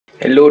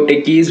Hello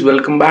techies,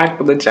 welcome back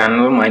to the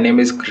channel. My name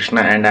is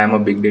Krishna and I am a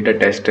big data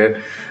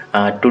tester.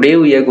 Today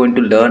we are going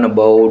to learn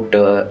about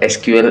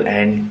SQL,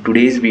 and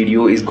today's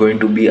video is going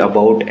to be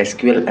about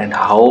SQL and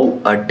how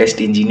a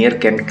test engineer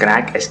can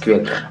crack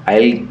SQL.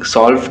 I'll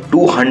solve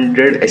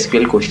 200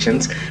 SQL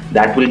questions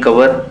that will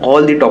cover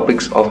all the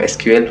topics of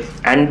SQL,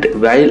 and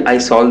while I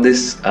solve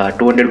this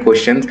 200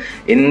 questions,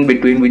 in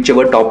between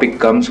whichever topic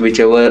comes,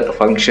 whichever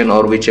function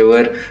or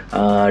whichever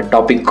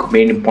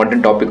main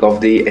important topic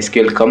of the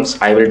SQL comes,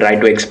 I will try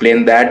to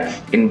explain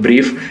that in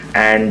brief.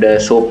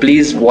 And so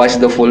please watch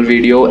the full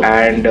video,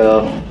 and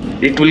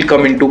it will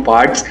come into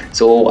parts,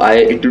 so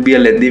it will be a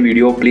lengthy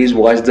video. Please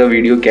watch the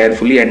video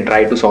carefully and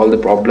try to solve the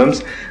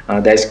problems,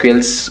 the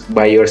SQLs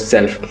by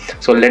yourself.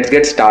 So let's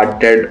get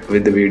started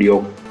with the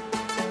video.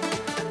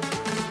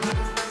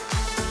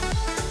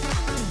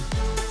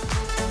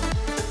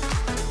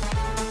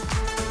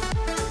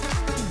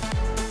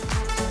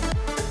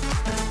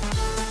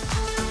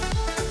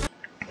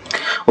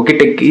 Okay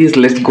techies,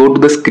 let's go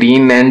to the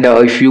screen, and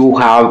if you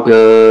have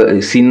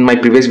seen my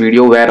previous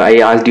video where I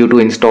asked you to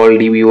install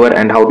dviewer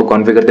and how to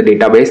configure the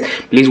database,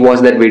 please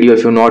watch that video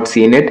if you've not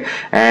seen it,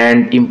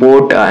 and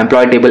import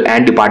employee table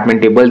and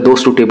department table.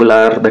 Those two tables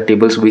are the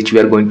tables which we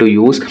are going to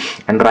use,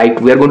 and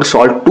we are going to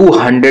solve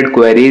 200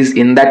 queries.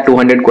 In that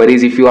 200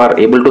 queries, if you are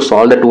able to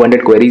solve the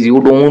 200 queries,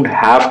 you don't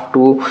have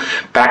to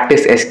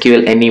practice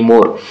SQL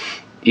anymore.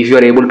 If you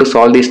are able to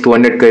solve these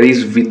 200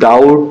 queries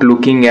without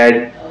looking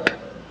at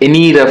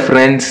any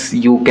reference,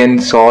 you can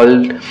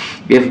solve.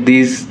 If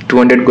these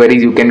 200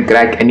 queries, you can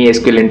crack any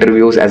SQL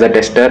interviews as a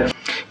tester.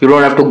 You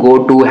don't have to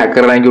go to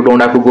HackerRank, you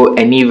don't have to go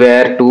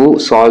anywhere to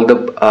solve the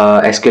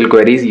SQL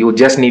queries. You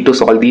just need to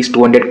solve these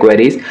 200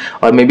 queries,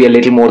 or maybe a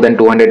little more than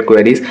 200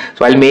 queries.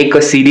 So I'll make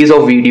a series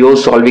of videos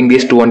solving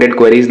these 200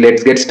 queries.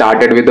 Let's get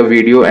started with the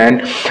video,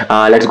 and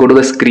let's go to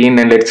the screen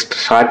and let's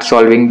start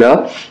solving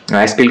the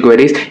SQL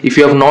queries. If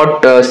you have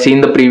not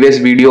seen the previous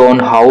video on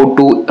how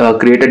to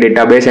create a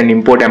database and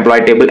import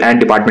employee table and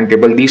department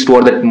table, these two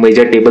are the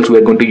major tables we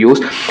are going to use.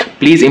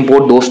 Please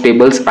import those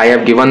tables. I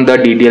have given the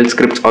DDL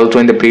scripts also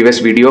in the previous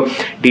video.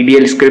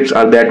 DDL scripts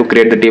are there to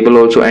create the table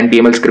also, and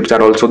DML scripts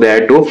are also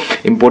there to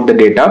import the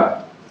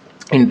data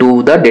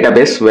into the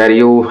database where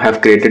you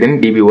have created in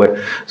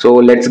dviewer. So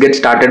let's get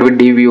started with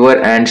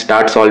dviewer and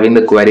start solving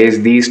the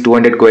queries. These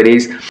 200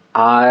 queries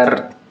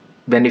are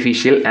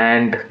beneficial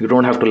and you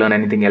don't have to learn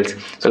anything else.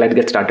 So let's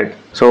get started.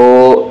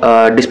 So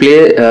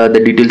display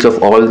the details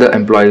of all the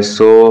employees.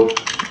 So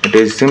it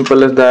is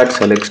simple as that.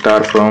 Select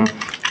star from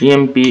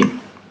emp.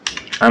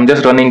 I'm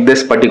just running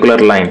this particular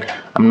line,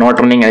 I'm not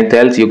running anything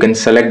else. You can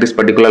select this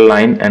particular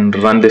line and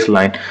run this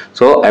line.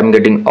 So I'm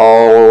getting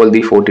all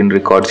the 14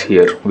 records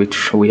here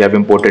which we have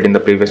imported in the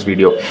previous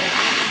video.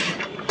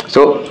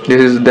 So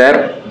this is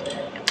there.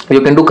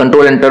 You can do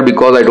control enter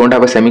because I don't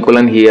have a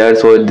semicolon here,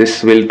 so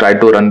this will try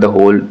to run the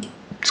whole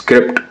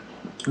script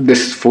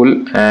this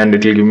full and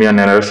it will give me an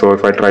error. So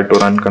if I try to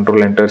run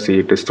control enter, see,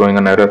 it is throwing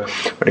an error.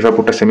 But if I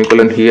put a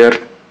semicolon here,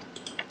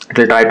 it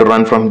will try to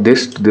run from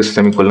this to this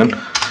semicolon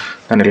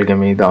and it will give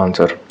me the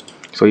answer.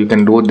 So you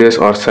can do this,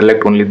 or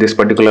select only this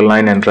particular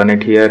line and run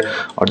it here,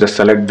 or just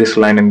select this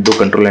line and do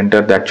control enter.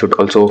 That should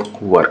also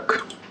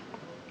work.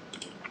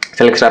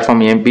 Select start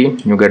from emp,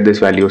 you get these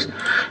values,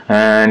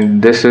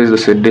 and this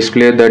is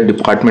display the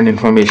department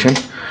information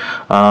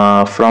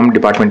from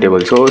department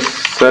table. So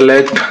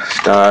select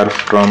star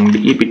from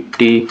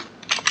DEPT.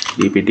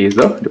 DEPT is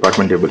the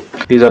department table.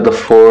 These are the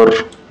 4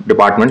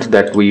 departments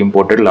that we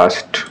imported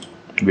last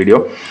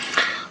video.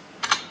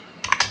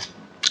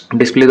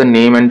 Display the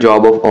name and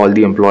job of all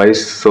the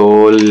employees.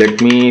 So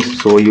let me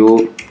show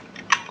you.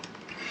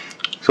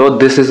 So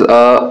this is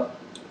a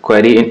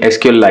query in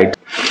SQLite.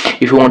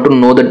 If you want to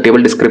know the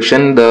table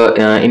description,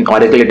 in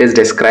Oracle it is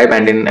describe,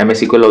 and in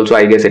MS SQL also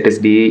I guess it is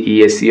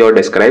DESC or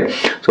describe.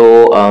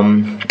 So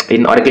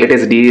in Oracle it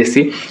is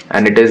DESC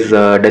and it is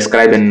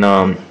describe in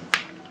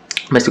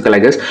SQL I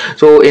guess.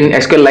 So in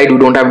SQLite we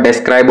don't have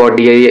describe or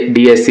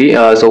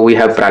DSC, so we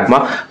have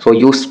pragma. So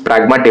use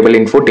pragma table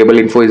info. Table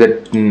info is a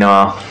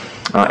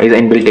is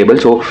an inbuilt table,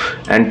 so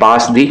and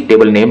pass the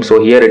table name.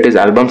 So here it is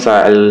albums.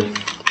 I'll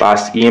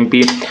pass emp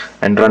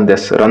and run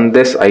this.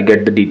 I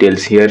get the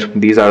details here.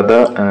 These are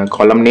the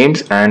column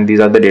names and these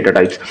are the data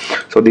types.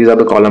 So these are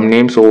the column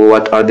names. So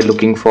what are they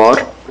looking for?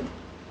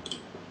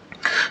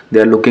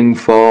 They are looking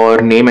for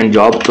name and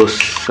job. So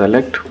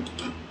select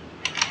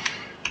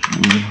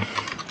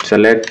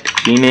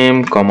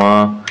ename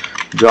comma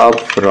job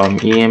from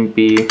emp,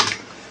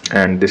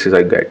 and this is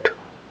I get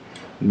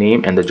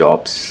name and the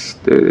jobs.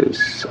 This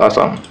is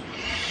awesome.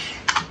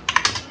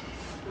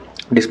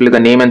 Display the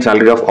name and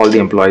salary of all the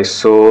employees.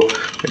 So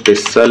it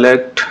is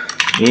select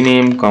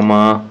ename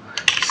comma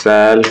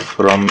sal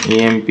from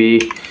emp.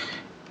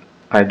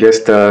 I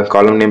guess the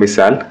column name is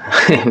sal.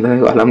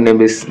 The column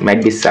name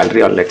might be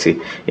salary, or let's see.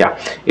 Yeah,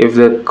 if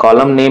the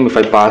column name, if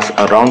I pass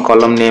a wrong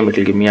column name, it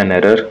will give me an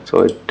error.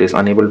 So it is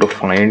unable to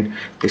find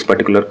this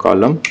particular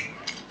column.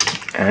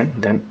 And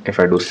then if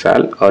I do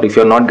sal, or if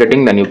you're not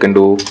getting, then you can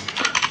do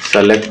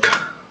select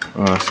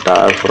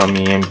star from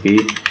emp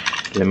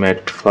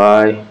limit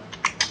 5.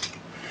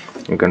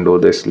 You can do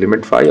this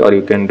limit 5, or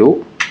you can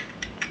do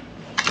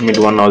limit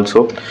 1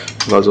 also,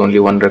 because only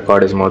one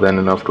record is more than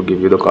enough to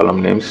give you the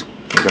column names.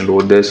 You can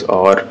do this,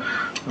 or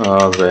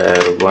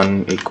where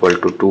 1 equal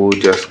to 2,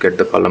 just get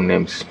the column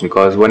names,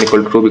 because 1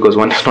 equal to 2, because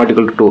 1 is not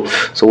equal to 2.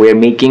 So we are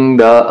making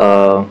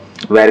the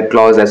where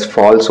clause as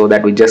false, so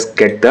that we just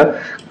get the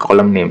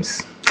column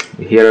names.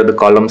 Here are the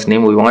columns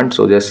name we want,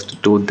 so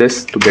just do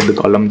this to get the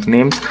columns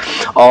names.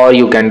 Or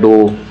you can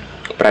do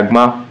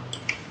pragma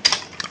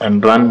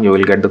and run, you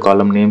will get the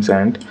column names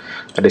and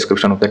the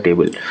description of the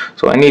table.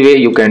 So anyway,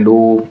 you can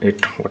do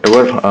it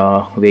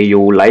whatever way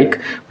you like.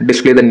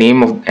 Display the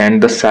name of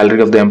and the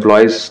salary of the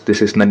employees.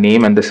 This is the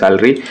name and the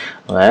salary,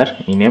 where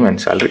name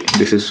and salary.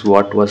 This is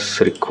what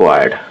was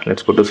required.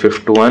 Let's go to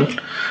fifth one.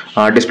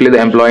 Display the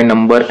employee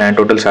number and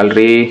total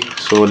salary.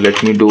 So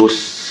let me do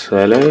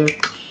select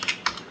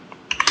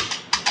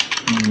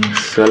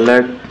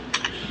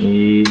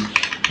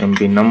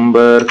EMP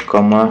number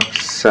comma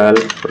sal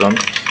from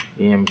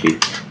EMP.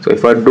 So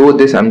if I do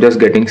this, I'm just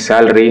getting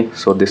salary.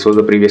 So this was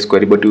the previous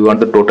query, but we want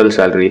the total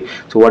salary.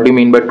 So what do you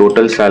mean by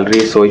total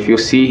salary? So if you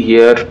see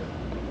here,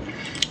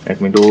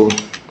 let me do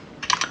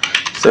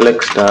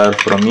select star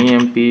from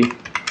EMP.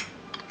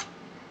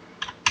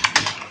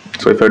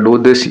 So if I do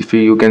this, if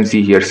you can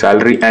see here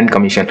salary and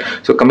commission.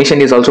 So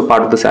commission is also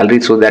part of the salary.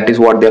 So that is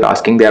what they're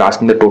asking. They're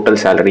asking the total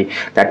salary.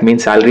 That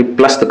means salary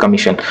plus the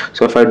commission.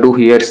 So if I do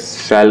here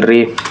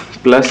salary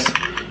plus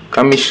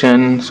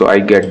commission, so I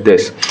get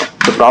this.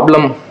 The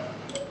problem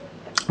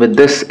with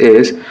this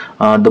is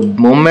the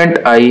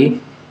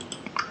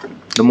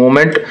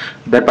moment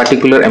that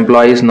particular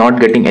employee is not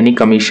getting any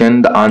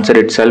commission, the answer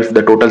itself,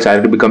 the total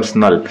salary becomes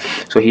null.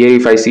 So here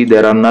if I see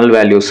there are null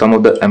values, some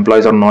of the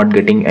employees are not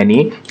getting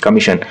any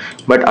commission,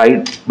 but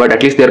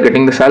at least they are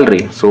getting the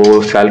salary.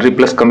 So salary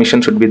plus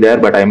commission should be there,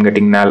 but I am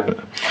getting null.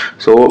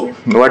 So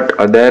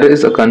there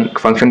is a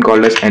function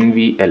called as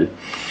NVL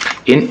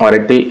in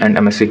Oracle and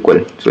MS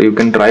SQL. So you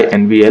can try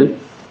NVL,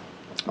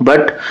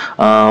 but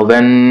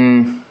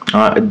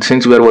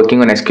since we are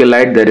working on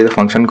SQLite, there is a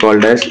function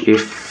called as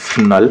if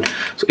null.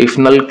 So if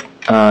null,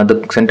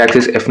 the syntax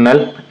is if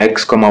null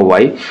x comma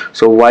y.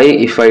 So y,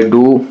 if I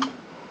do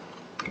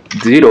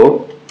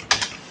 0,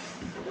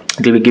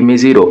 it will give me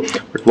 0.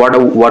 But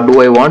what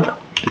do I want?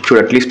 It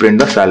should at least print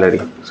the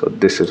salary. So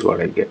this is what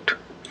I get.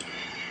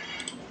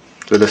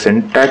 So the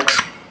syntax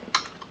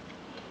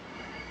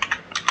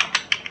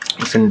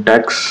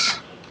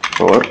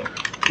for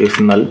if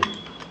null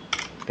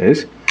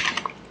is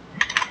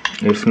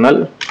if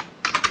null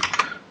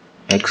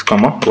x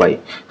comma y.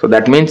 So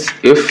that means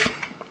if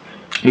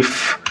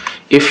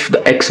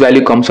the x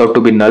value comes out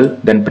to be null,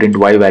 then print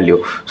y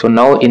value. So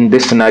now in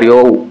this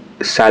scenario,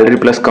 salary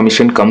plus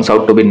commission comes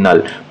out to be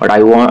null, but I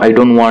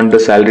don't want the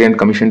salary and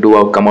commission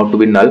to come out to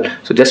be null,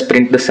 so just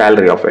print the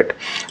salary of it.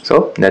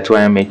 So that's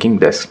why I'm making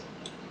this.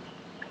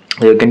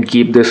 You can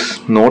keep this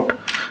note,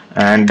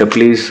 and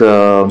please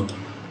learn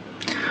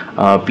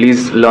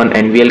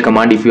NVL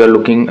command. If you are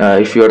looking,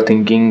 if you are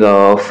thinking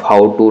of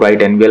how to write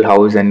NVL,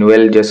 how is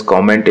NVL, just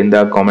comment in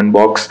the comment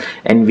box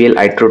NVL.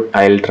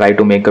 I'll try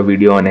to make a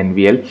video on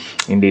NVL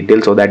in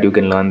detail, so that you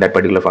can learn that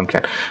particular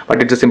function.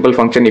 But it's a simple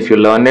function. If you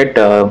learn it,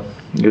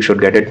 you should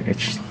get it. It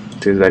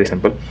is very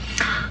simple.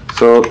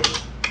 So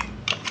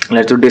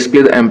let's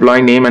display the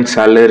employee name and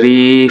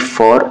salary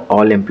for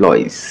all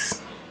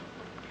employees.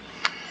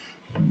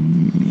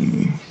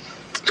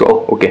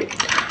 So okay,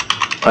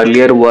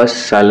 earlier was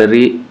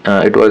salary,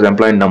 it was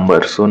employee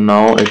number, so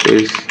now it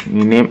is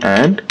name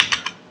and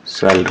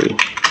salary.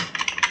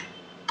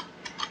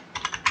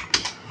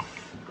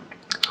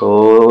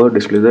 So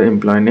display the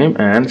employee name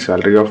and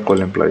salary of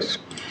all employees.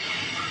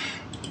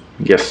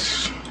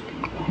 Yes,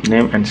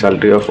 name and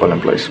salary of all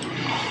employees.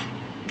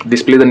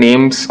 Display the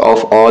names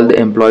of all the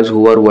employees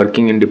who are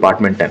working in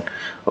department 10.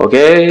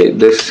 Okay,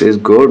 this is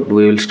good.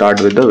 We will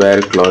start with the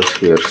where clause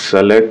here.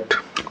 Select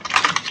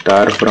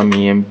star from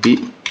EMP.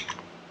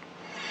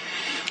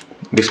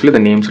 Display the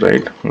names,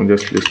 right? We'll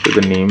just display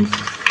the names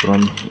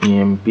from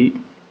EMP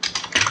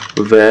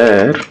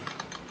where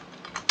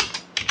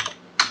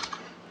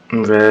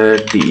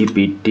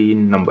DEPT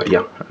number.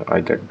 Yeah, I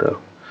get the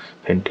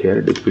hint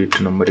here. DEPT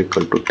number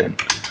equal to 10.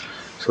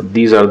 So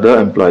these are the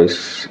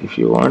employees. If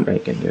you want, I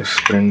can just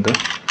print the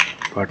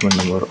department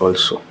number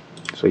also.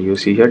 So you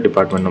see here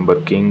department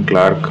number King,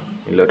 Clark,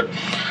 Miller.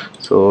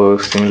 So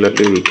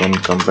similarly we can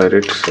compare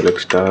it. Select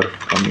star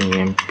from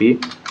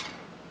EMP.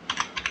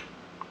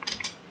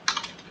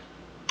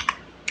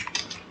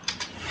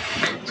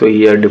 So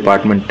here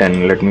department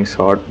 10, let me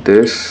sort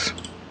this,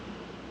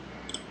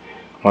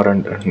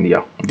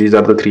 yeah, these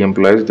are the 3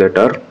 employees that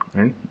are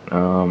in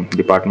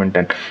department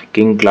 10,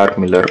 King, Clark,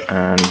 Miller,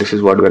 and this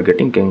is what we are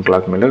getting, King,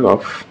 Clark, Miller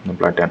of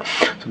employee 10.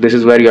 So this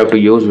is where you have to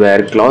use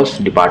where clause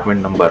department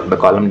number. The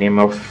column name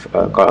of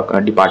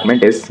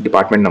department is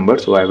department number,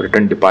 so I have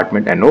written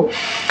department NO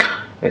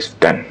is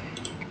 10.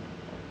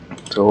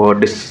 So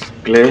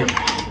display,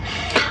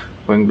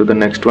 going to the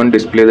next one,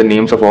 display the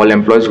names of all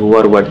employees who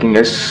are working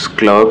as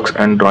clerks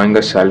and drawing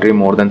a salary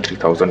more than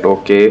 3,000.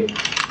 Okay,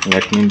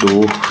 Let me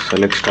do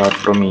select star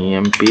from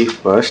EMP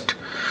first.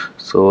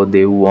 So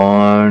they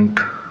want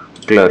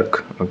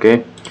clerk.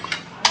 Okay,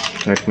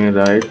 let me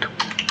write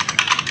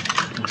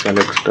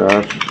select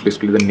star,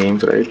 display the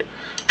names, right?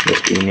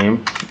 Just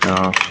ename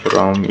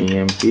from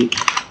EMP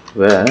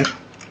where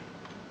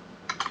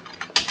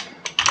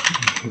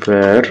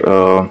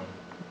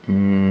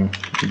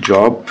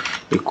job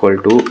equal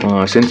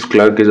to since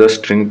clerk is a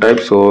string type,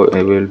 so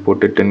I will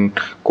put it in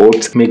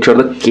quotes. Make sure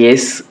the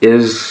case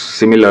is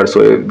similar.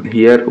 So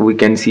here we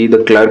can see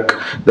the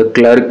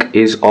clerk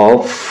is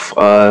of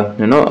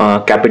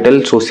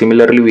capital. So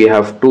similarly we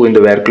have to, in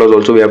the where clause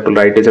also we have to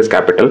write it as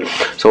capital.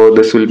 So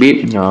this will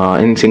be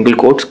in single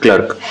quotes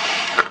clerk.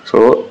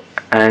 So,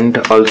 and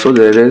also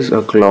there is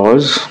a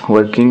clause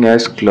working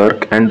as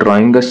clerk and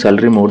drawing a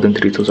salary more than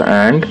 3,000,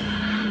 and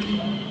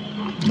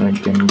I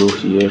can go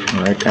here,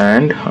 right,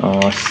 and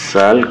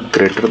sal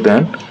greater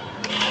than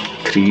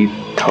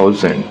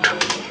 3,000.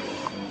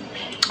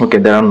 Okay,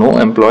 there are no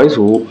employees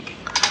who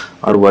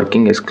are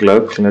working as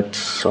clerks. Let's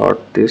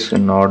sort this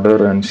in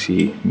order and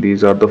see.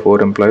 These are the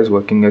 4 employees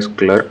working as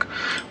clerk,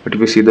 but if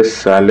you see the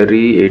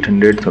salary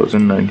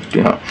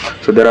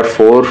 800,950, so there are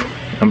 4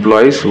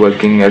 employees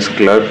working as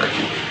clerk.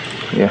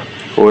 Yeah,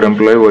 4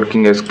 employees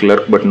working as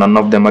clerk, but none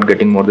of them are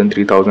getting more than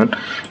 3,000.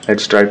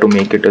 Let's try to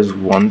make it as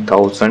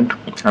 1,000.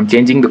 I'm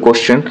changing the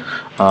question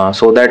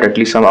so that at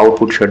least some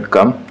output should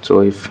come.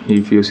 So if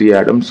you see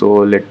Adam, so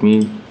let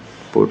me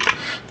put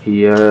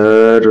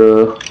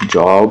here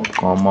job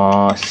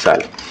comma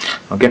sal.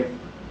 Okay,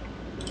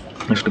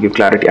 just to give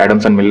clarity,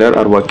 Adams and Miller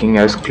are working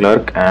as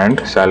clerk and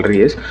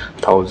salary is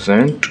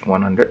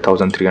 1,100,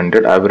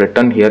 1,300. I've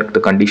written here the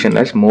condition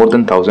as more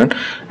than 1,000.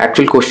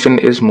 Actual question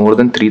is more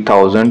than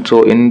 3,000.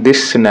 So in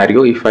this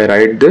scenario, if I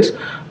write this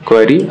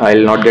query,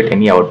 I'll not get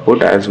any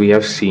output, as we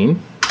have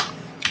seen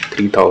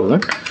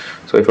 3,000.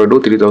 So if I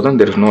do 3,000,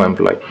 there is no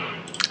employee,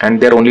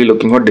 and they're only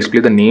looking for display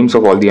the names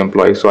of all the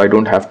employees, so I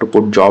don't have to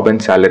put job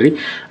and salary.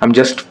 I'm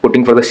just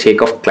putting for the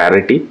sake of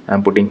clarity.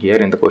 I'm putting here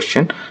in the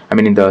question, I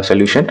mean in the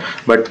solution.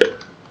 But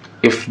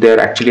if they're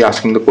actually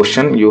asking the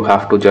question, you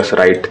have to just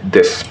write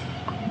this.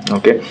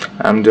 Okay,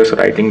 I'm just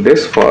writing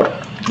this for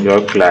your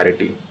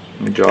clarity,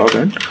 job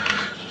and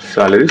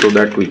salary, so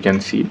that we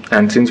can see.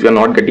 And since we are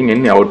not getting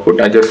any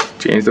output, I just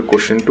change the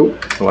question to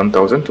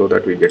 1,000 so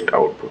that we get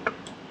output.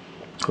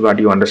 That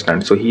you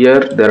understand. So here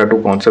there are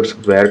 2 concepts,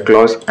 where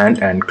clause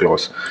and AND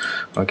clause.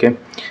 Okay,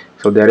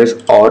 so there is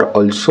OR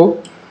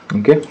also.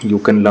 Okay, you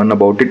can learn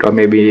about it, or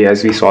maybe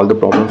as we solve the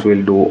problems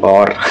we'll do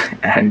OR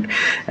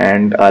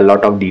and a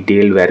lot of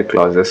detailed where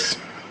clauses.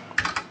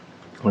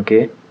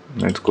 Okay,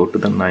 let's go to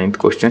the 9th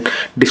question.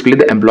 Display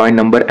the employee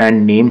number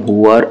and name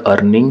who are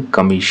earning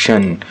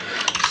commission.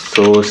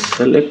 So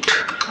select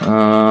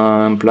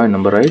employee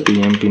number, right,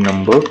 EMP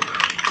number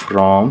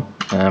from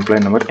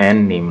employee number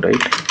and name,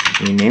 right,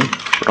 name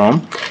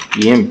from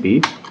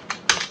EMP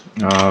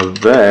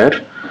where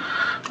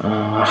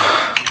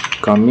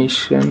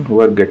commission,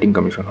 who are getting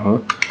commission,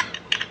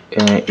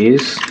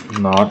 is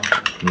not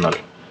null.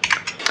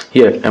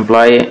 Here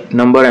employee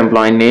number,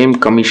 employee name,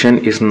 commission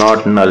is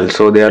not null,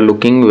 so they are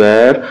looking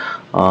where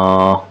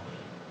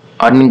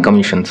earning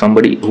commission,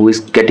 somebody who is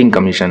getting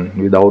commission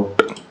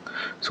without.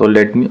 So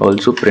let me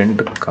also print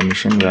the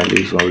commission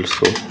values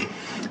also.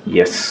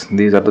 Yes,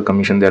 these are the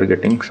commission they are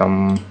getting,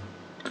 some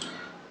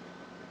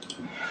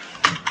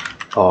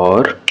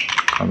or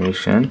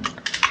commission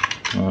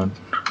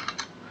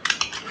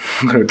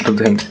greater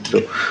than, so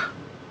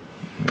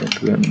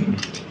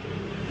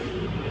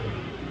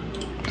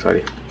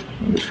sorry,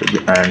 this should be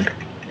and.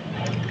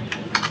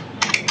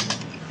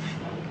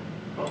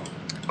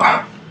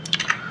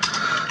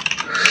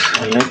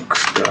 Select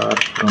star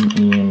from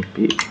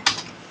EMP.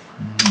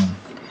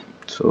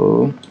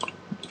 So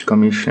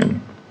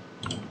commission.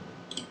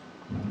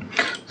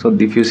 So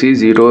if you see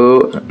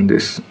 0,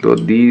 this, so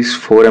these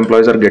 4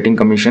 employees are getting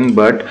commission,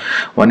 but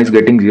one is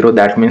getting 0.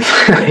 That means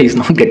he's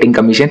not getting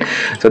commission.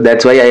 So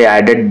that's why I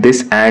added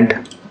this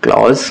AND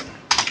clause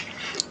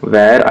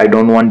where I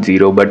don't want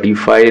 0. But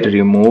if I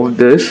remove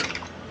this,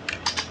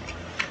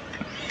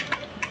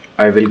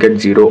 I will get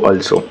 0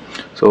 also.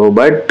 So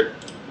but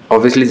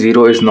obviously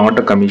 0 is not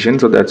a commission,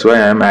 so that's why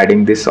I am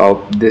adding this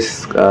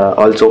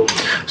also.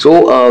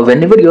 So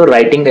whenever you're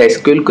writing a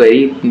SQL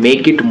query,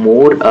 make it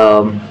more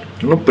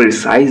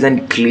precise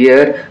and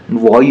clear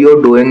why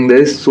you're doing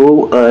this.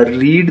 So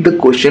read the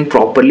question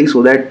properly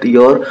so that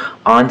your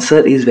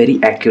answer is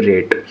very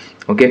accurate.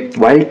 Okay,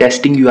 while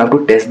testing you have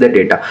to test the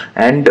data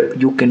and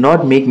you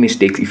cannot make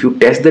mistakes. If you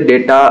test the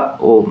data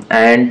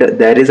and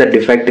there is a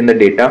defect in the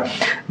data,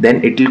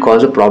 then it will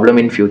cause a problem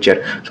in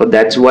future. So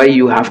that's why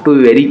you have to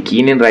be very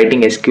keen in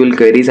writing SQL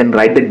queries and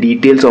write the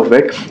details of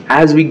it.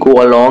 As we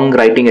go along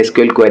writing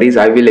SQL queries,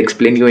 I will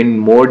explain you in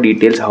more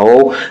details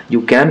how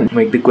you can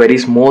make the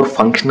queries more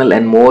functional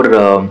and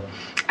more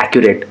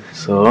accurate.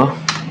 So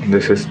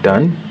this is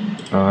done.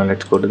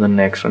 Let's go to the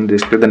next one.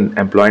 Display the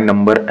employee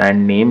number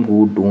and name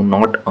who do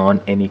not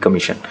earn any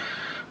commission.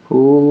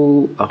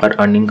 Who are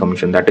earning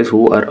commission, that is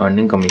who are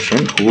earning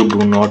commission, who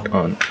do not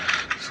earn.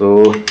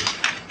 So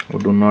who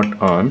do not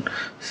earn,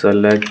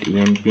 select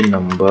emp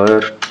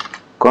number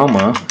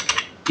comma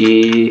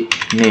a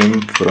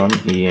name from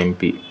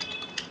emp.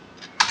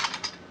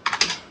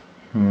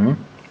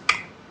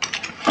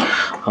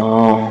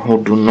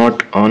 Who do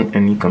not earn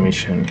any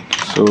commission,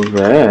 so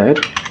where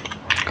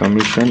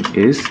commission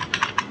is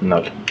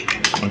null.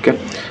 Okay,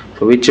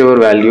 so whichever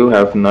value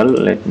have null,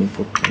 let me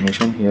put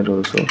commission here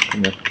also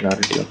to get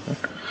clarity of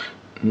that.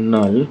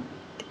 Null,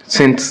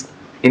 since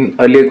in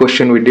earlier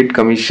question we did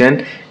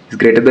commission is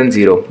greater than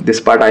 0, this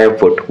part I have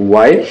put.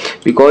 Why?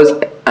 Because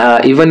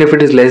even if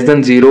it is less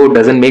than 0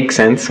 doesn't make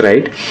sense,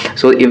 right?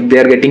 So if they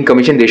are getting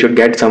commission, they should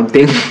get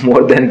something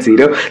more than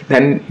 0,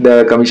 then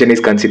the commission is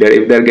considered.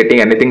 If they are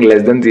getting anything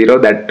less than 0,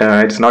 that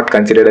it's not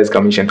considered as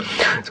commission.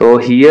 So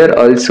here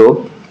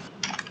also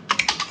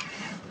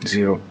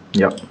 0.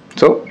 Yeah,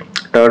 so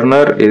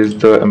Turner is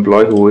the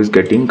employee who is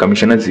getting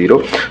commission as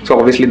 0, so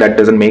obviously that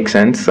doesn't make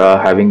sense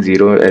having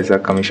 0 as a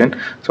commission,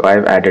 so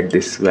I've added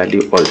this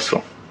value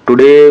also.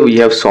 Today we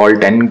have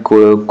solved 10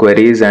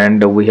 queries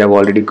and we have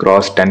already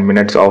crossed 10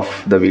 minutes of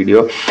the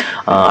video.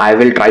 I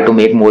will try to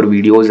make more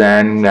videos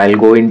and I'll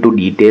go into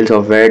details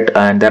of it,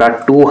 and there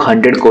are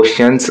 200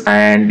 questions,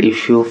 and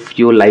if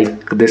you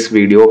like this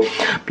video,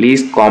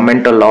 please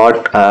comment a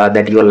lot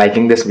that you are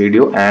liking this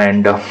video,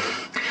 and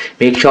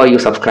make sure you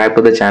subscribe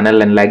to the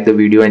channel and like the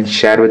video and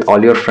share with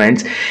all your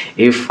friends.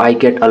 If I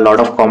get a lot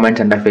of comments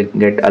and if I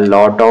get a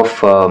lot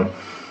of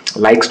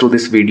likes to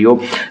this video,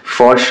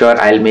 for sure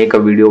I'll make a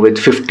video with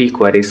 50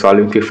 queries,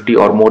 solving 50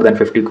 or more than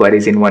 50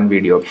 queries in one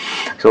video.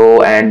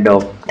 So, and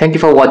thank you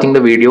for watching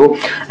the video,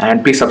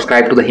 and please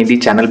subscribe to the Hindi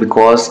channel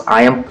because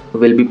I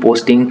will be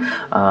posting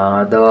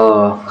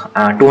the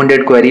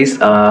 200 queries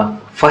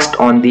first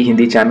on the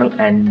Hindi channel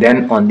and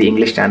then on the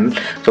English channel.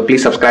 So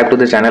please subscribe to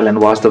the channel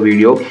and watch the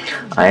video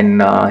in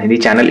Hindi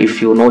channel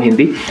if you know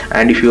Hindi,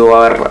 and if you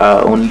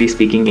are only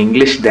speaking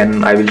English,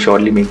 then I will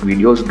surely make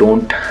videos.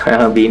 Don't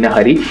be in a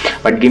hurry,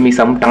 but give me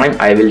some time.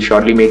 I will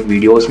surely make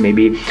videos,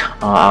 maybe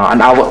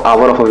an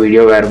hour of a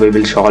video where we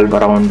will solve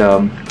around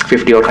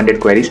 50 or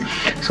 100 queries.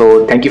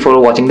 So thank you for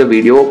watching the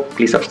video.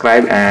 Please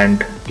subscribe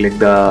and click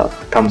the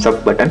thumbs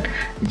up button.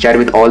 Share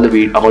with all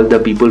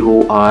the people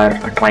who are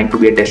trying to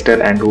be a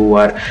tester and who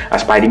are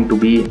aspiring to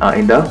be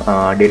in the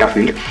data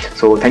field.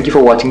 So thank you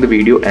for watching the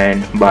video,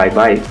 and bye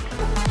bye.